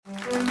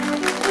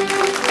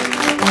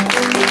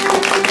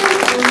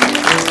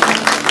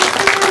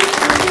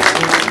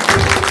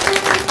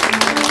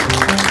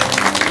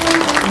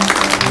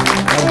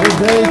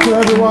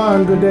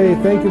good day.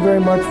 Thank you very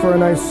much for a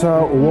nice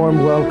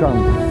warm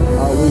welcome.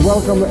 We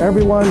welcome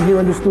everyone here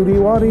in the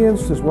studio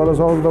audience, as well as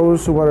all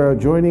those who are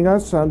joining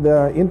us on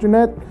the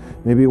internet,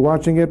 maybe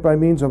watching it by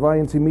means of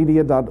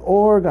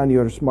incmedia.org on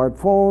your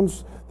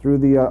smartphones, through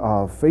the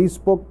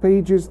Facebook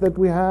pages that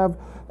we have,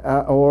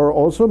 or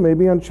also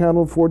maybe on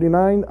Channel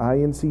 49,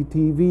 INC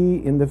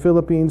TV in the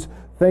Philippines.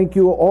 Thank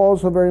you all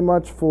so very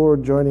much for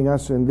joining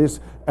us in this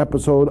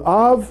episode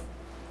of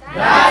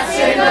That's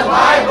in the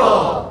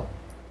Bible.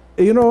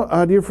 You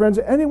know, dear friends,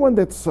 anyone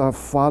that's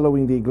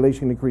following the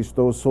Iglesia ni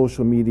Cristo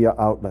social media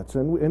outlets,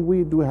 and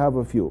we do have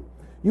a few,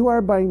 you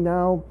are by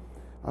now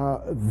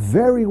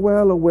very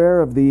well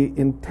aware of the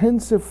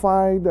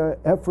intensified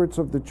efforts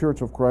of the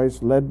Church of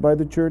Christ, led by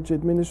the church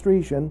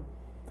administration,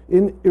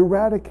 in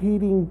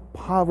eradicating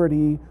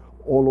poverty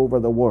all over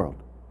the world.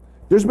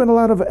 There's been a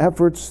lot of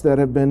efforts that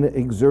have been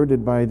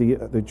exerted by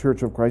the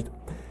Church of Christ,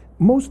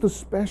 most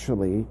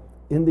especially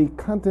in the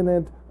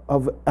continent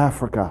of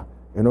Africa,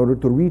 in order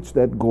to reach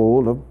that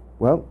goal of,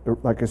 well,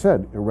 like I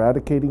said,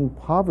 eradicating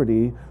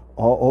poverty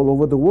all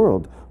over the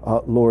world,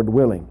 Lord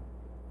willing.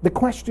 The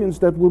questions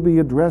that we'll be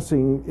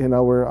addressing in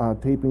our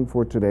taping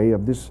for today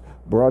of this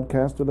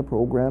broadcast of the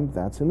program,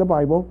 That's in the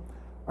Bible,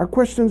 are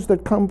questions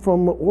that come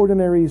from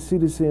ordinary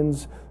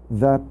citizens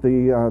that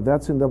the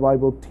That's in the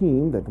Bible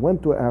team that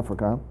went to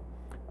Africa.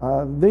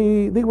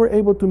 They were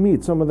able to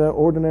meet some of the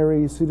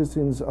ordinary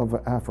citizens of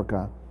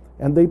Africa,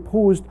 and they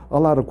posed a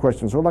lot of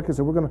questions. So like I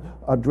said, we're going to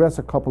address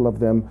a couple of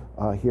them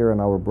here in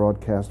our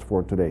broadcast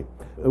for today.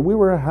 We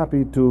were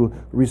happy to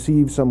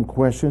receive some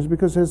questions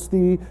because as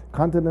the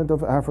continent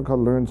of Africa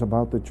learns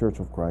about the Church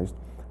of Christ,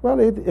 well,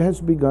 it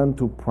has begun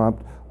to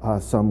prompt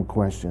some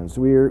questions.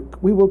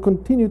 We will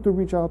continue to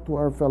reach out to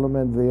our fellow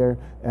men there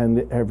and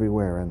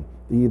everywhere. And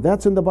the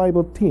That's in the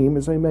Bible team,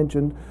 as I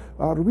mentioned,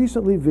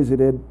 recently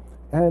visited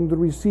and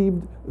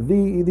received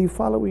the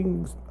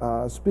following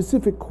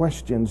specific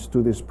questions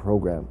to this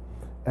program.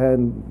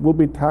 And we'll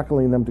be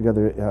tackling them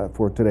together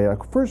for today. Our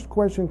first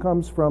question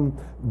comes from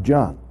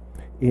John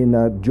in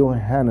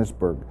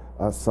Johannesburg,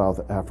 South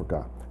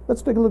Africa.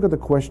 Let's take a look at the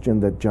question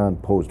that John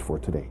posed for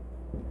today.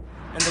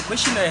 And the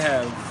question I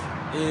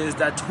have is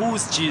that who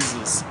is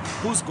Jesus?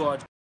 Who's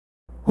God?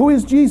 Who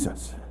is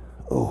Jesus?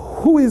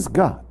 Who is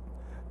God?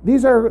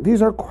 These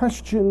are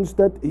questions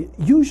that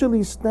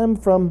usually stem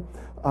from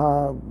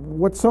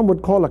what some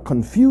would call a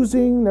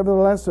confusing,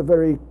 nevertheless a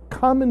very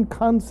common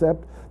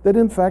concept that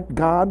in fact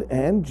God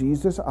and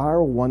Jesus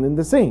are one and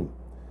the same.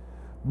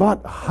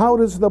 But how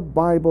does the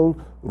Bible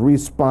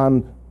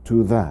respond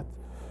to that?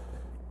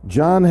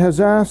 John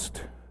has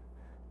asked,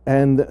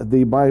 and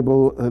the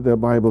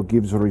Bible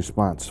gives a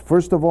response.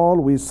 First of all,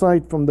 we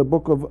cite from the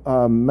book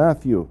of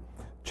Matthew,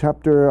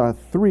 chapter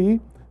 3,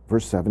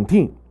 verse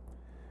 17.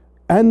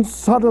 And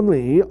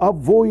suddenly a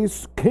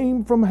voice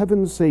came from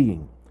heaven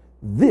saying,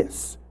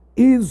 "This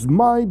is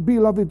my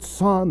beloved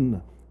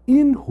Son,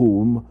 in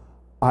whom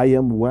I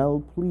am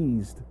well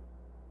pleased."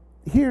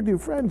 Here, dear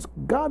friends,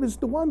 God is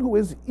the one who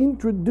has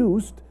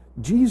introduced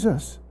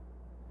Jesus.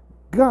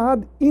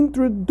 God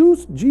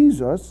introduced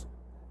Jesus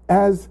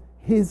as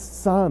his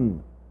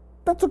Son.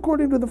 That's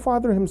according to the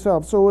Father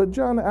himself. So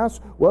John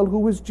asks, well,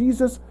 who is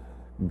Jesus?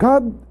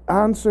 God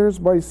answers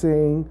by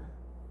saying,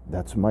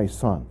 "That's my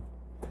Son."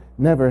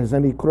 Never has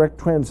any correct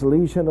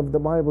translation of the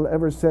Bible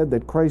ever said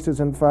that Christ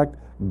is in fact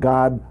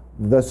God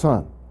the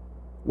Son.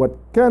 What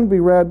can be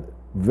read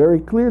very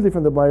clearly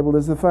from the Bible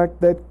is the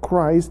fact that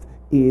Christ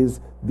is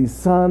the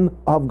Son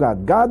of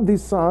God. God the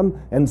Son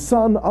and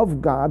Son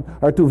of God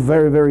are two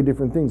very, very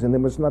different things, and they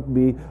must not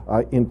be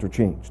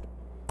interchanged.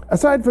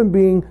 Aside from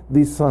being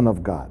the Son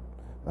of God,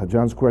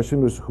 John's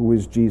question was, who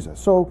is Jesus?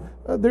 So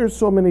there's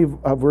so many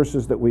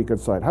verses that we could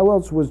cite. How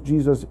else was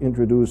Jesus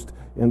introduced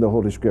in the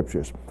Holy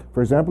Scriptures?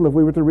 For example, if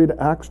we were to read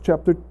Acts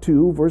chapter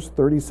 2, verse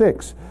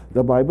 36,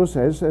 the Bible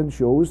says and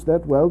shows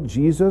that, well,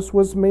 Jesus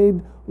was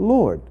made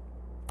Lord.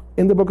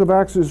 In the book of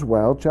Acts as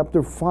well,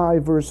 chapter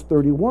 5, verse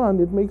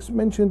 31, it makes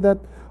mention that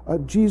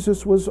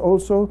Jesus was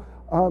also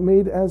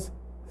made as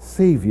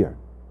Savior.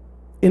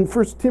 In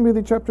 1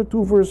 Timothy chapter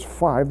 2, verse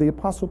 5, the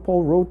Apostle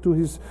Paul wrote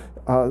to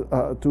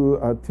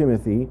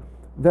Timothy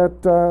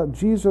that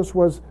Jesus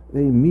was a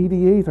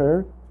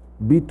mediator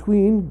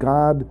between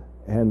God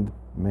and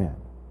man.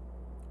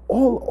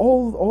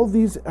 All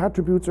these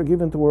attributes are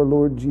given to our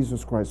Lord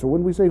Jesus Christ. So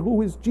when we say,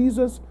 who is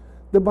Jesus?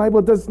 The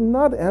Bible does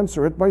not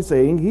answer it by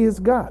saying he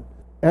is God.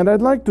 And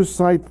I'd like to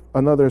cite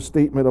another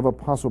statement of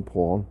Apostle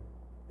Paul.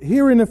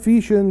 Here in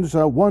Ephesians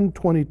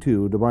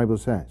 1:22, the Bible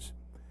says,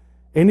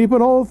 "And he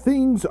put all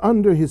things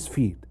under his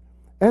feet,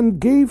 and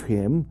gave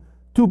him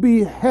to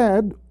be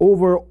head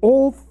over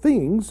all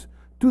things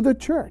to the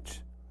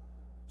church."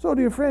 So,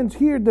 dear friends,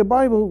 here the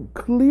Bible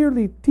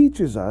clearly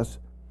teaches us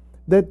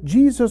that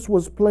Jesus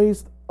was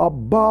placed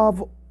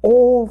above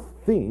all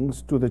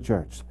things to the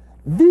church.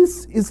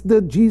 This is the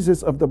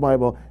Jesus of the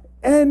Bible.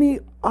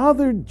 Any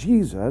other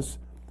Jesus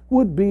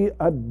would be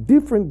a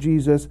different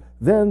Jesus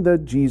than the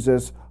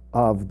Jesus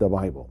of the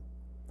Bible.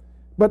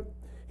 But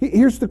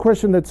here's the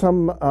question that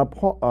some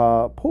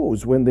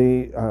pose when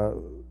they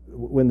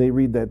when they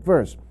read that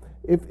verse.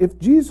 If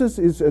Jesus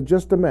is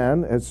just a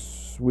man,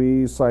 as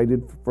we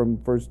cited from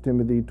 1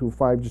 Timothy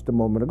 2:5 just a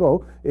moment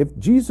ago, if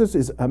Jesus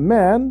is a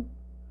man,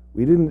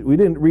 we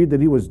didn't read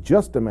that he was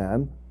just a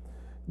man,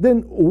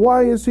 then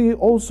why is he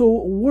also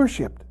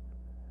worshipped?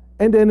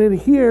 And then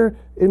here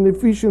in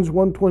Ephesians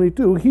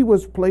 1:22, he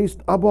was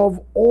placed above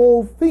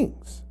all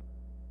things.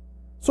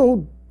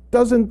 So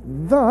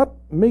doesn't that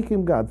make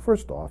him God?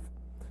 First off,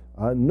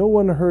 no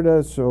one heard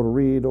us or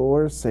read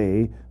or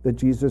say that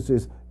Jesus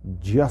is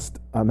just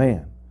a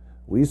man.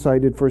 We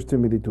cited 1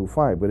 Timothy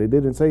 2:5, but it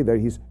didn't say that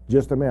he's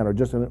just a man or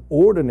just an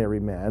ordinary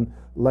man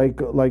like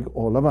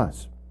all of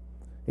us.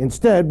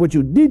 Instead, what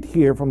you did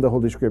hear from the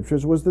Holy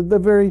Scriptures was that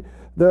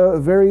the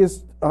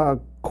various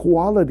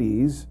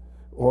qualities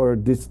or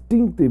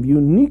distinctive,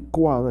 unique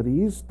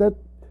qualities that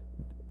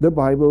the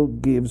Bible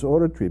gives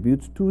or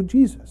attributes to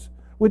Jesus,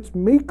 which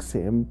makes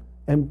him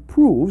and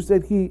proves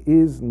that he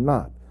is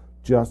not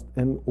just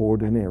an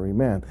ordinary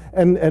man.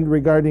 And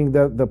regarding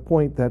the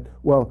point that,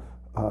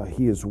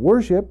 he is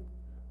worshipped,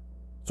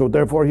 so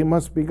therefore he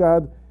must be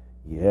God.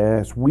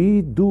 Yes,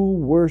 we do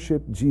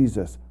worship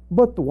Jesus.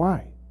 But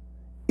why?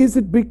 Is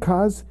it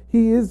because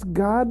he is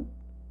God?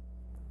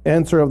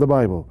 Answer of the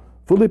Bible.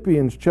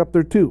 Philippians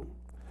chapter 2,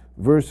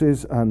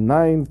 verses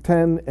 9,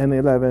 10, and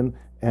 11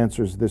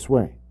 answers this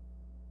way.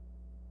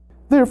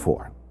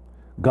 Therefore,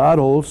 God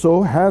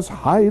also has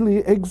highly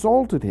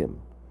exalted him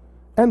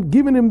and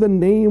given him the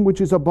name which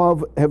is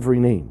above every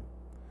name,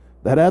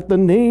 that at the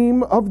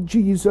name of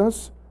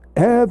Jesus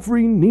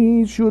every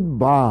knee should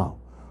bow,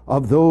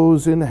 of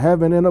those in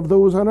heaven and of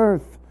those on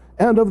earth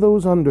and of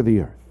those under the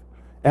earth,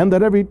 and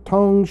that every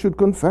tongue should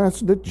confess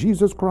that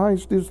Jesus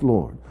Christ is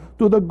Lord,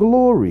 to the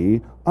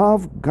glory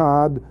of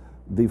God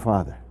the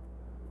Father.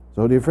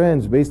 So, dear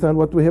friends, based on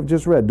what we have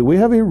just read, do we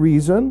have a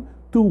reason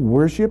to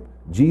worship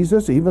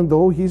Jesus even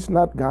though he's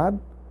not God?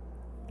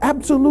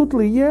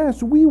 Absolutely,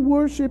 yes. We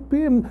worship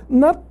him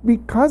not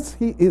because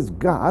he is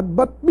God,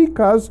 but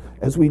because,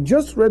 as we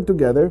just read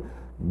together,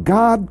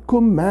 God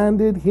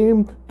commanded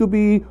him to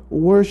be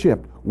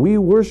worshipped. We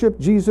worship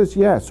Jesus,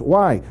 yes.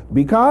 Why?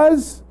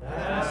 Because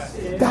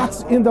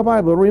that's in the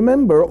Bible.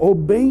 Remember,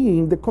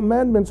 obeying the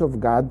commandments of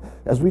God,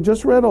 as we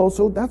just read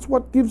also, that's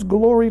what gives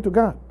glory to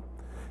God.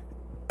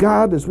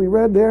 God, as we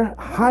read there,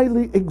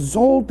 highly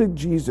exalted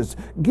Jesus,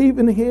 gave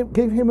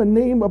him a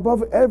name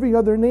above every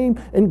other name,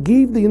 and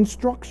gave the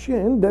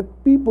instruction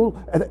that people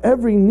at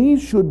every knee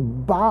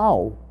should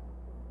bow.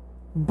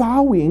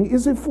 Bowing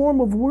is a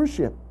form of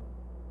worship.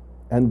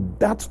 And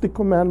that's the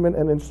commandment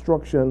and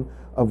instruction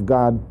of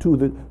God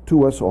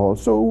to us all.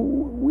 So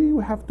we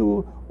have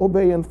to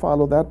obey and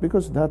follow that,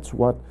 because that's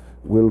what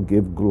will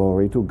give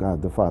glory to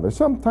God the Father.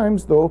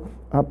 Sometimes, though,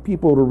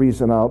 people will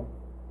reason out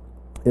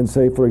and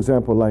say, for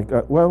example, like,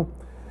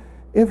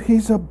 if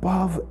he's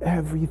above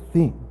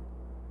everything,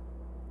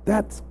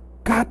 that's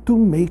got to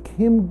make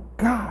him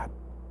God.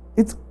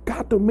 It's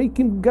got to make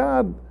him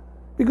God,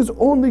 because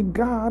only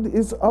God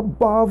is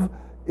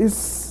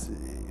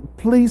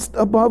placed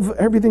above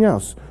everything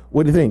else.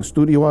 What do you think,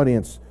 studio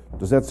audience?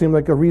 Does that seem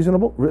like a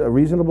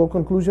reasonable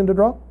conclusion to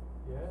draw?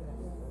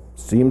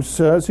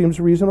 Yes. Seems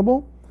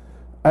reasonable.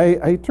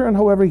 I turn,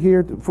 however,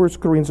 here to 1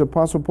 Corinthians.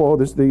 Apostle Paul,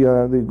 this is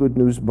the Good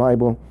News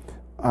Bible.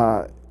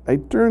 I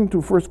turn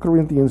to 1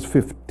 Corinthians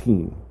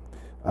 15.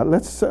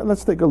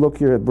 Let's take a look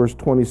here at verse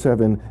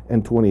 27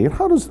 and 28.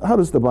 How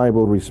does the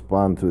Bible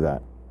respond to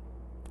that?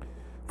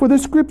 For the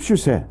Scripture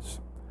says,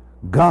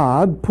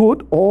 God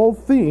put all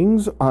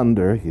things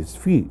under his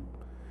feet.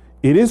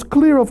 It is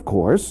clear, of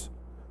course,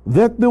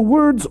 that the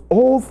words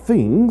all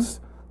things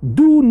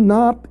do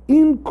not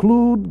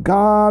include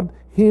God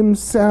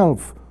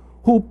himself,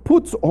 who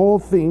puts all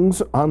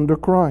things under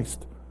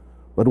Christ.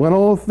 But when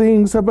all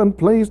things have been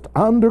placed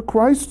under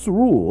Christ's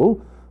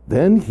rule,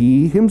 then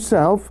he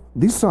himself,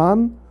 the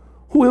Son,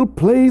 will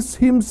place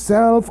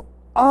himself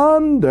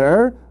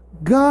under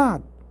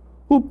God,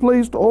 who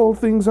placed all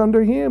things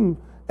under him,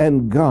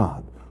 and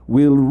God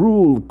will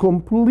rule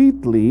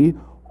completely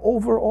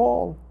over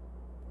all.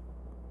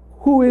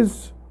 Who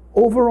is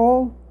over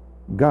all?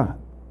 God.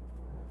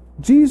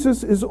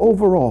 Jesus is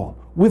over all,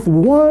 with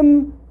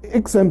one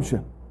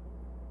exemption.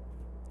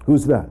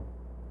 Who's that?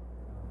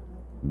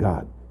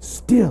 God.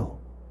 Still,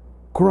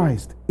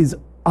 Christ is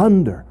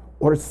under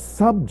or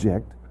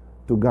subject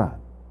to God.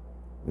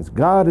 As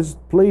God has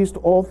placed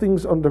all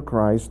things under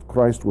Christ,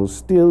 Christ is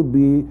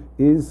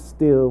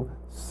still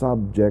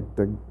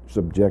subjected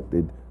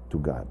to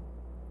God.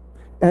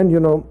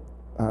 And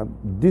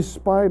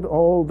despite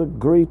all the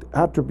great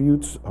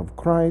attributes of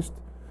Christ,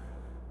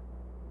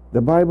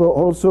 the Bible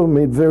also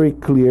made very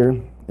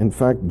clear, in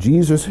fact,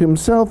 Jesus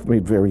himself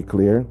made very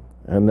clear,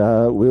 and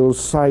we'll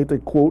cite a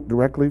quote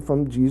directly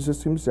from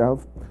Jesus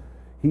himself.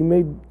 He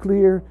made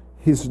clear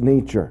his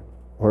nature,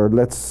 or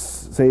let's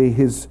say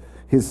his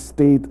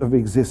state of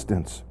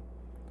existence.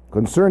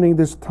 Concerning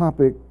this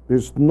topic,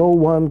 there's no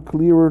one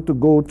clearer to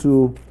go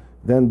to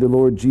than the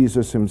Lord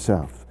Jesus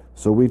himself.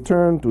 So we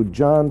turn to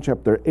John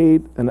chapter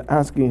 8 and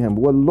asking him,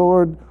 well,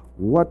 Lord,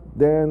 What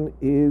then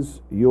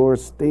is your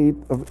state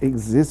of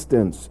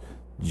existence?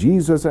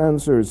 Jesus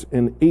answers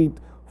in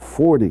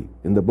 8:40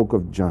 in the book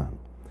of John.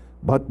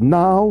 But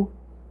now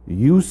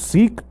you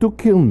seek to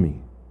kill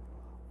me,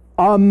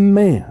 a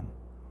man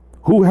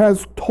who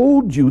has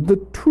told you the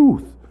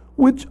truth,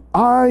 which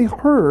I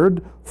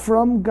heard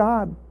from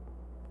God.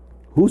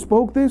 Who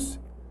spoke this?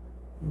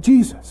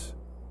 Jesus.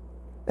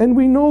 And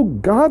we know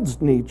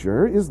God's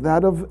nature is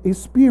that of a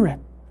spirit.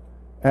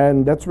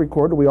 And that's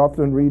recorded. We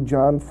often read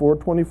John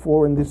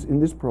 4:24 in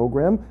this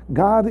program.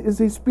 God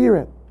is a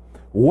spirit.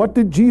 What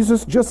did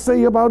Jesus just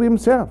say about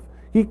himself?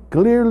 He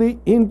clearly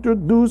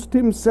introduced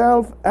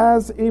himself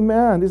as a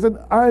man. He said,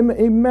 I'm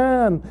a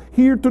man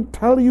here to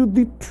tell you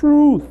the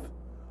truth,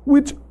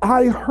 which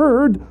I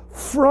heard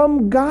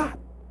from God.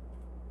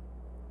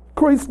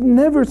 Christ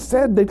never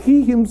said that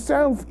he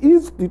himself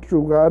is the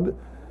true God.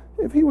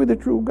 If he were the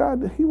true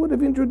God, he would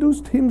have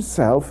introduced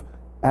himself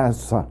as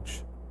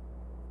such,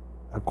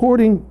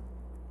 according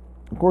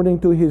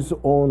to his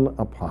own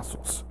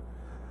apostles.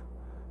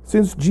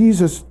 Since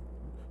Jesus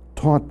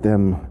taught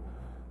them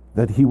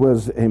that he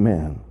was a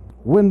man,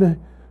 when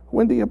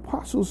the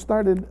apostles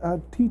started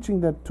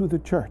teaching that to the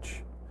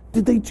church,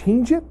 did they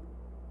change it?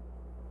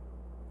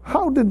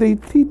 How did they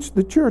teach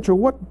the church, or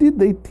what did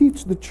they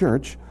teach the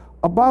church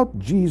about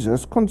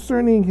Jesus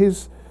concerning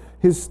his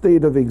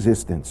state of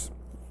existence?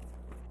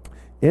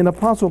 In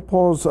Apostle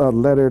Paul's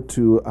letter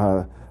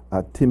to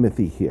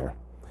Timothy here,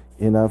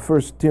 in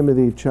 1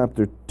 Timothy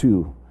chapter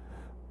 2,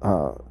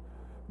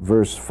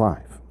 verse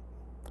 5,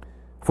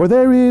 for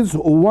there is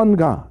one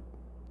God,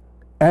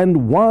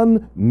 and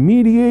one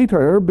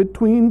mediator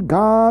between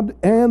God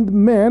and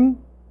men,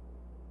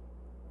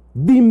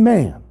 the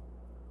man,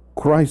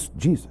 Christ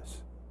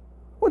Jesus.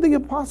 What the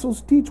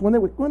apostles teach, when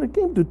it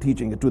came to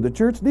teaching it to the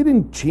church, they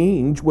didn't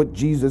change what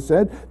Jesus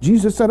said.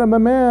 Jesus said, I'm a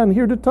man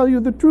here to tell you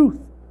the truth.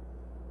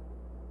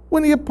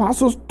 When the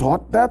apostles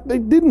taught that, they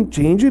didn't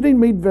change it. They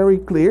made very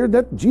clear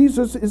that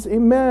Jesus is a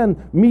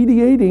man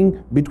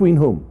mediating between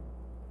whom?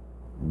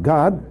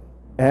 God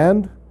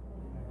and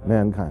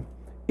mankind.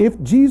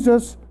 If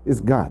Jesus is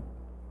God,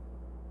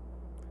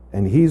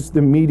 and he's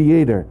the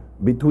mediator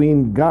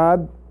between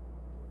God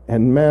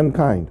and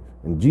mankind,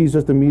 and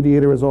Jesus the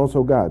mediator is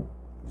also God,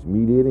 he's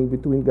mediating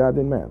between God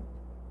and man,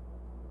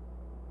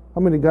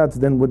 how many gods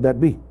then would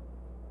that be?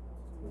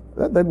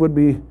 That would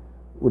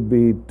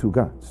be two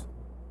gods.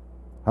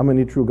 How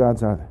many true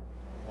gods are there?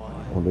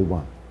 One. Only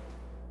one.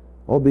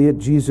 Albeit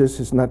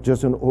Jesus is not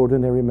just an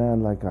ordinary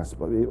man like us,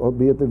 but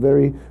albeit the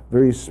very,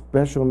 very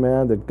special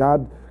man that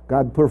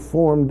God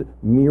performed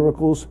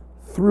miracles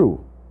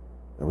through.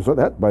 So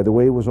that, by the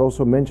way, was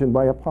also mentioned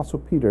by Apostle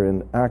Peter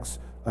in Acts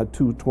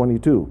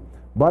 2:22.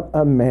 But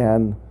a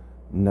man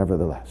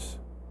nevertheless.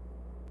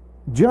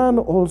 John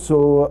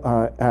also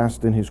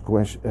asked in his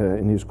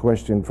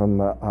question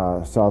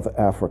from South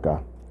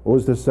Africa, what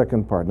was the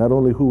second part? Not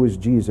only who is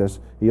Jesus,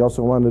 he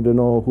also wanted to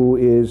know who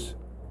is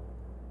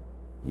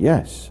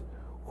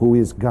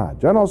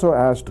God. John also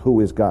asked who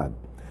is God.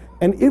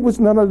 And it was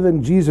none other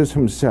than Jesus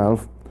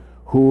himself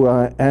who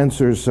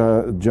answers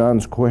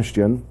John's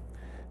question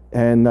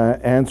and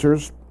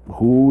answers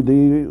who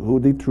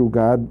the true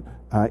God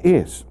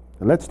is.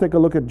 Let's take a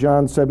look at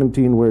John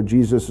 17, where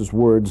Jesus'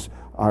 words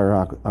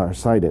are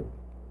cited.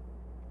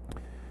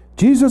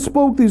 Jesus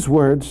spoke these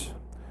words,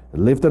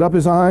 lifted up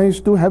his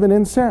eyes to heaven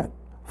and said,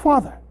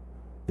 Father,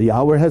 the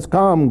hour has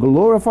come,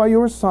 glorify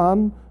your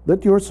Son,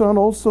 that your Son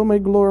also may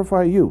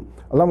glorify you.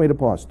 Allow me to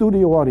pause.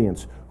 Studio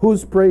audience,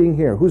 who's praying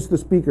here? Who's the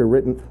speaker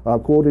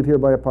quoted here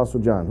by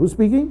Apostle John? Who's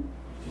speaking?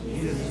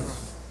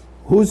 Jesus.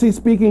 Who's he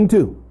speaking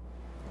to?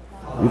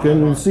 You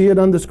can see it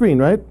on the screen,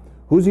 right?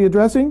 Who's he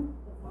addressing?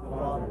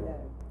 Father.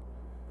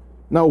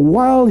 Now,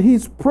 while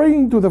he's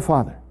praying to the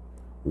Father,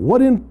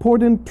 what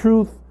important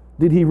truth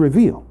did he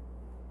reveal?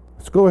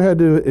 Let's go ahead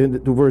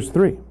to verse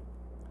 3.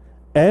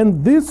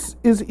 And this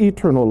is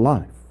eternal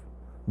life,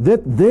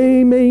 that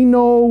they may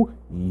know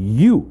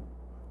you,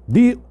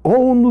 the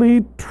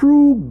only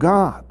true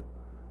God,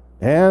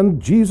 and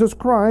Jesus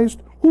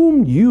Christ,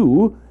 whom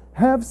you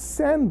have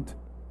sent.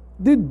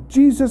 Did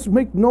Jesus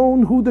make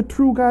known who the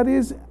true God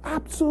is?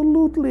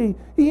 Absolutely.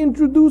 He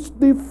introduced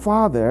the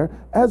Father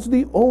as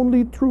the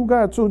only true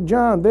God. So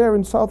John, there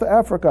in South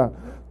Africa,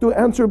 to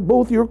answer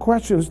both your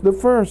questions. The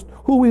first,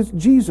 who is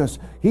Jesus?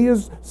 He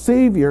is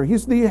Savior.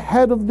 He's the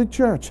head of the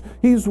church.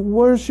 He's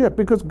worshiped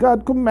because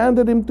God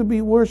commanded him to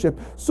be worshiped.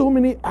 So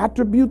many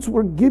attributes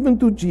were given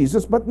to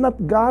Jesus, but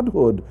not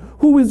Godhood.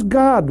 Who is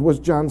God was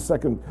John's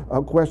second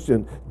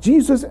question.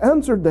 Jesus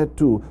answered that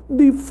too.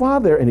 The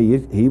Father, and he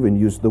even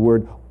used the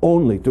word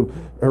only to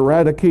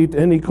eradicate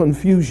any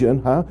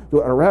confusion.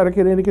 To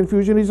eradicate any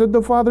confusion, he said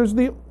the Father is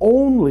the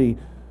only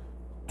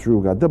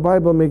true God. The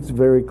Bible makes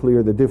very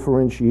clear the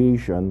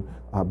differentiation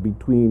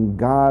between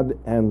God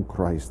and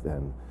Christ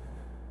then.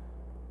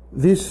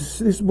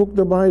 This book,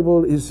 the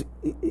Bible, is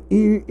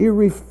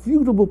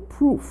irrefutable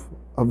proof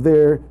of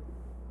their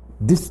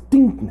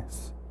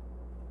distinctness.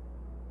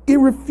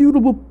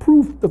 Irrefutable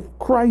proof of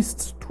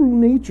Christ's true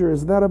nature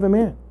is that of a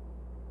man.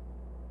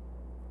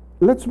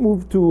 Let's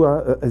move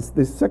to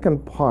the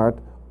second part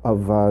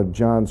of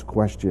John's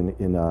question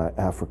in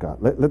Africa.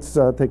 Let's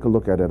take a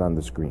look at it on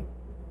the screen.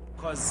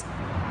 Because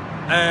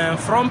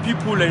from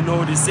people I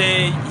know, they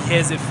say he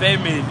has a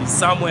family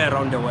somewhere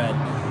around the world.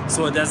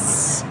 So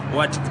that's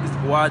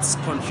what's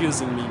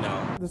confusing me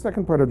now. The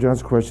second part of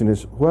John's question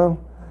is, well,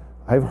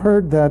 I've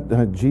heard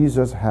that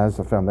Jesus has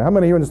a family. How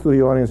many here in the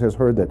studio audience has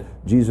heard that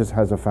Jesus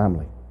has a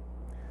family?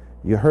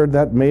 You heard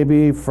that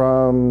maybe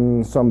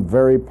from some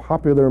very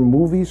popular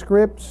movie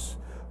scripts.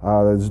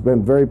 There's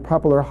been very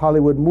popular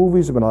Hollywood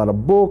movies, there's been a lot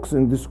of books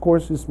and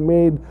discourses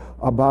made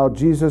about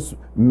Jesus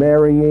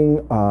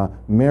marrying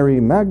Mary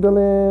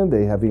Magdalene,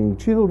 they having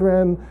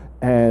children,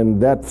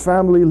 and that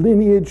family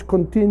lineage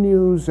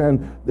continues,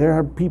 and there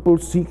are people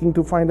seeking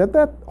to find that.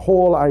 That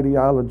whole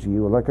ideology,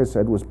 like I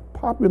said, was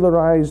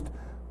popularized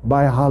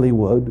by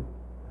Hollywood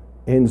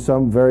in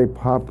some very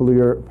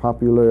popular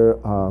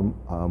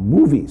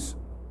movies.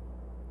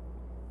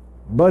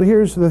 But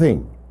here's the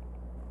thing.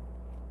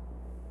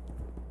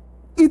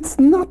 It's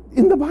not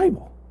in the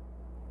Bible.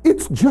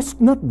 It's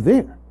just not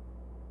there.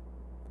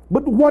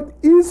 But what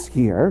is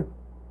here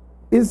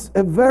is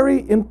a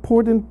very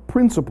important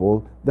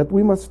principle that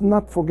we must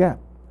not forget.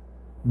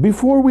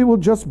 Before we will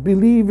just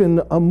believe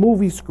in a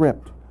movie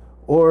script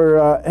or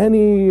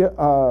any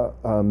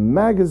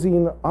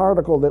magazine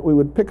article that we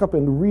would pick up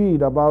and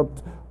read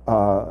about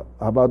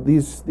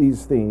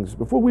these things,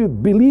 before we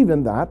believe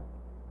in that,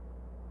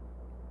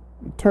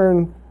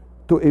 turn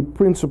to a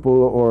principle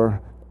or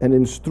an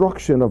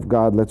instruction of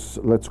God,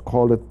 let's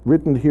call it,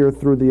 written here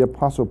through the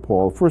Apostle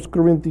Paul, 1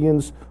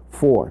 Corinthians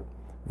 4,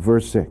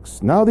 verse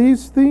 6. Now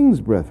these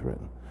things,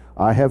 brethren,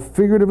 I have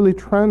figuratively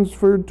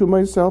transferred to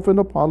myself and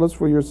Apollos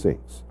for your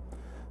sakes,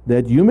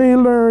 that you may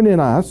learn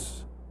in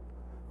us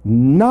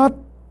not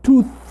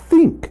to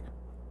think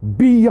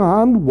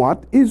beyond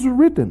what is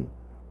written,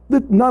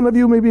 that none of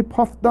you may be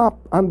puffed up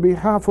on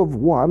behalf of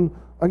one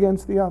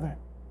against the other.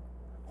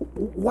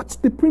 What's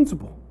the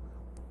principle?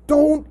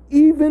 Don't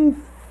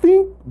even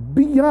think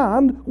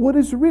beyond what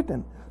is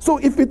written. So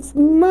if it's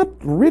not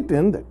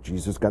written that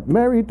Jesus got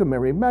married to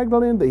Mary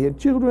Magdalene, they had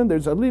children,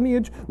 there's a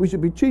lineage, we should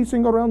be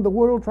chasing around the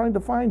world trying to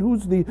find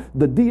who's the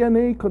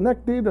DNA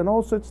connected and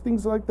all such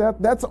things like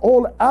that. That's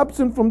all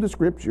absent from the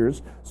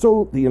scriptures.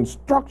 So the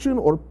instruction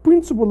or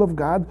principle of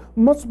God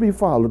must be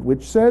followed,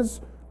 which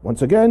says,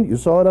 once again, you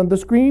saw it on the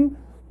screen,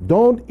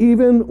 don't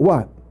even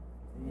what?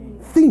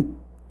 Think.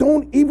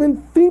 Don't even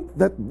think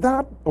that,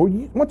 or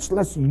much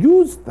less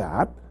use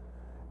that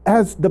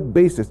as the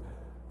basis.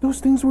 Those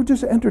things were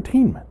just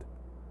entertainment.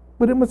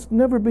 But it must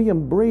never be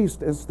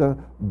embraced as the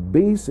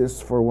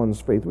basis for one's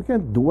faith. We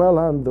can't dwell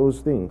on those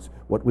things.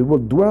 What we will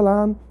dwell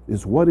on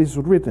is what is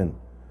written.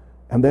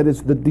 And that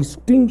is the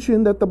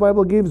distinction that the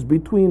Bible gives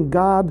between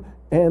God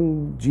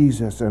and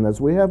Jesus. And as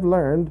we have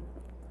learned,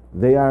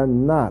 they are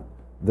not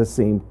the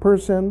same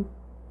person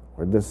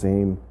or the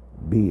same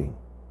being.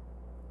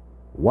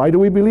 Why do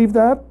we believe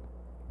that?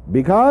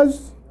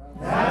 Because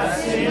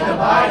that's in the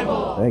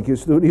Bible. Thank you,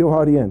 studio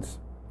audience.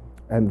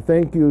 And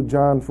thank you,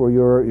 John, for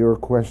your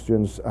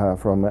questions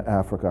from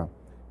Africa.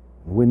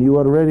 When you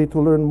are ready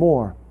to learn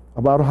more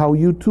about how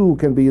you too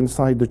can be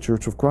inside the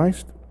Church of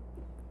Christ,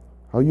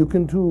 how you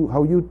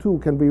too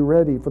can be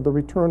ready for the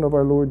return of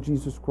our Lord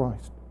Jesus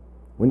Christ.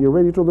 When you're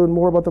ready to learn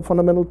more about the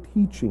fundamental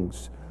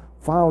teachings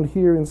found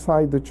here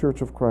inside the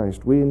Church of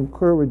Christ, we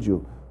encourage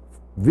you.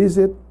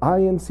 Visit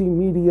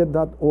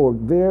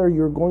incmedia.org. There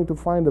you're going to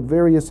find a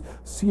various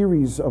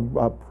series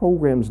of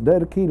programs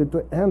dedicated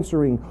to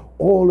answering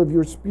all of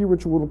your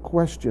spiritual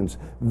questions.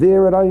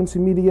 There at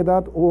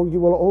incmedia.org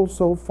you will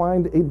also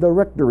find a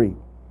directory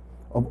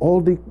of all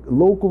the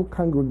local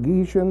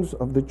congregations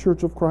of the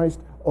Church of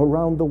Christ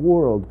around the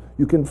world.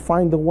 You can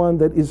find the one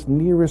that is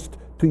nearest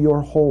to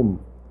your home.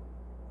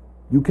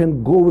 You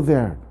can go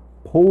there,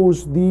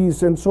 pose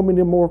these and so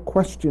many more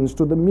questions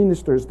to the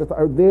ministers that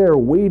are there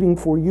waiting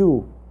for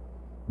you.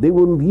 They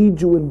will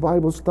lead you in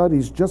Bible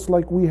studies just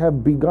like we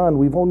have begun.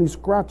 We've only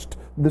scratched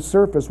the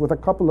surface with a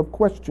couple of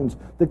questions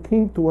that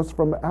came to us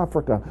from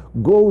Africa.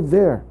 Go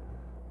there,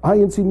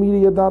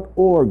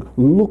 incmedia.org.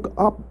 Look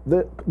up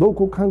the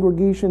local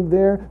congregation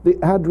there, the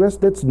address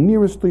that's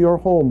nearest to your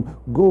home.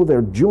 Go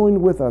there, join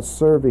with us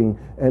serving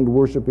and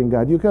worshiping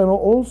God. You can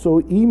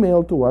also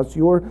email to us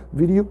your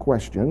video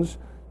questions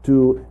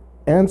to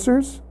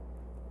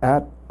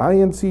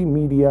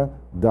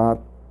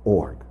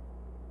answers@incmedia.org.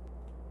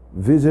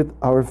 Visit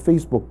our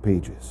Facebook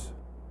pages,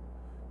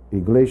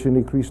 Iglesia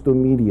Ni Cristo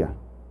Media.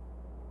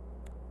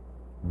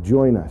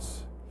 Join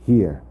us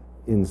here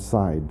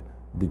inside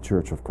the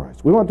Church of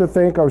Christ. We want to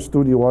thank our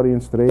studio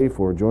audience today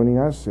for joining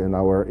us in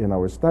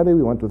our study.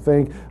 We want to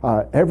thank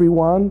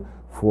everyone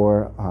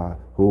for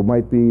who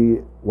might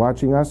be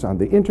watching us on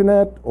the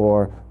internet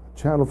or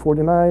Channel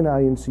 49,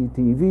 INC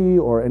TV,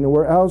 or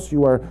anywhere else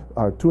you are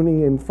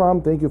tuning in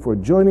from. Thank you for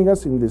joining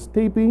us in this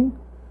taping.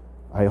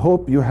 I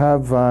hope you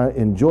have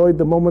enjoyed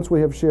the moments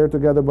we have shared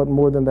together, but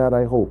more than that,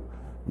 I hope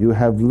you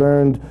have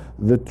learned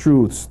the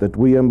truths that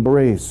we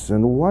embrace.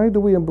 And why do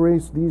we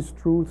embrace these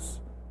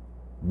truths?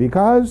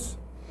 Because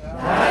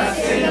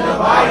that's in the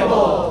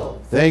Bible.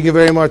 Thank you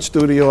very much,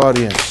 studio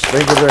audience.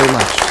 Thank you very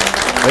much.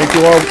 Thank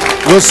you all.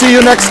 We'll see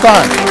you next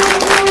time.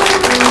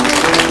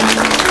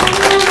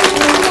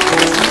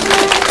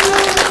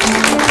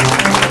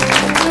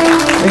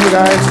 Thank you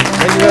guys.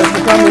 Thank you guys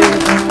for coming.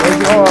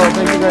 Thank you all.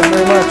 Thank you guys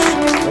very much.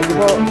 Thank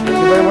you all. Thank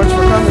you very much for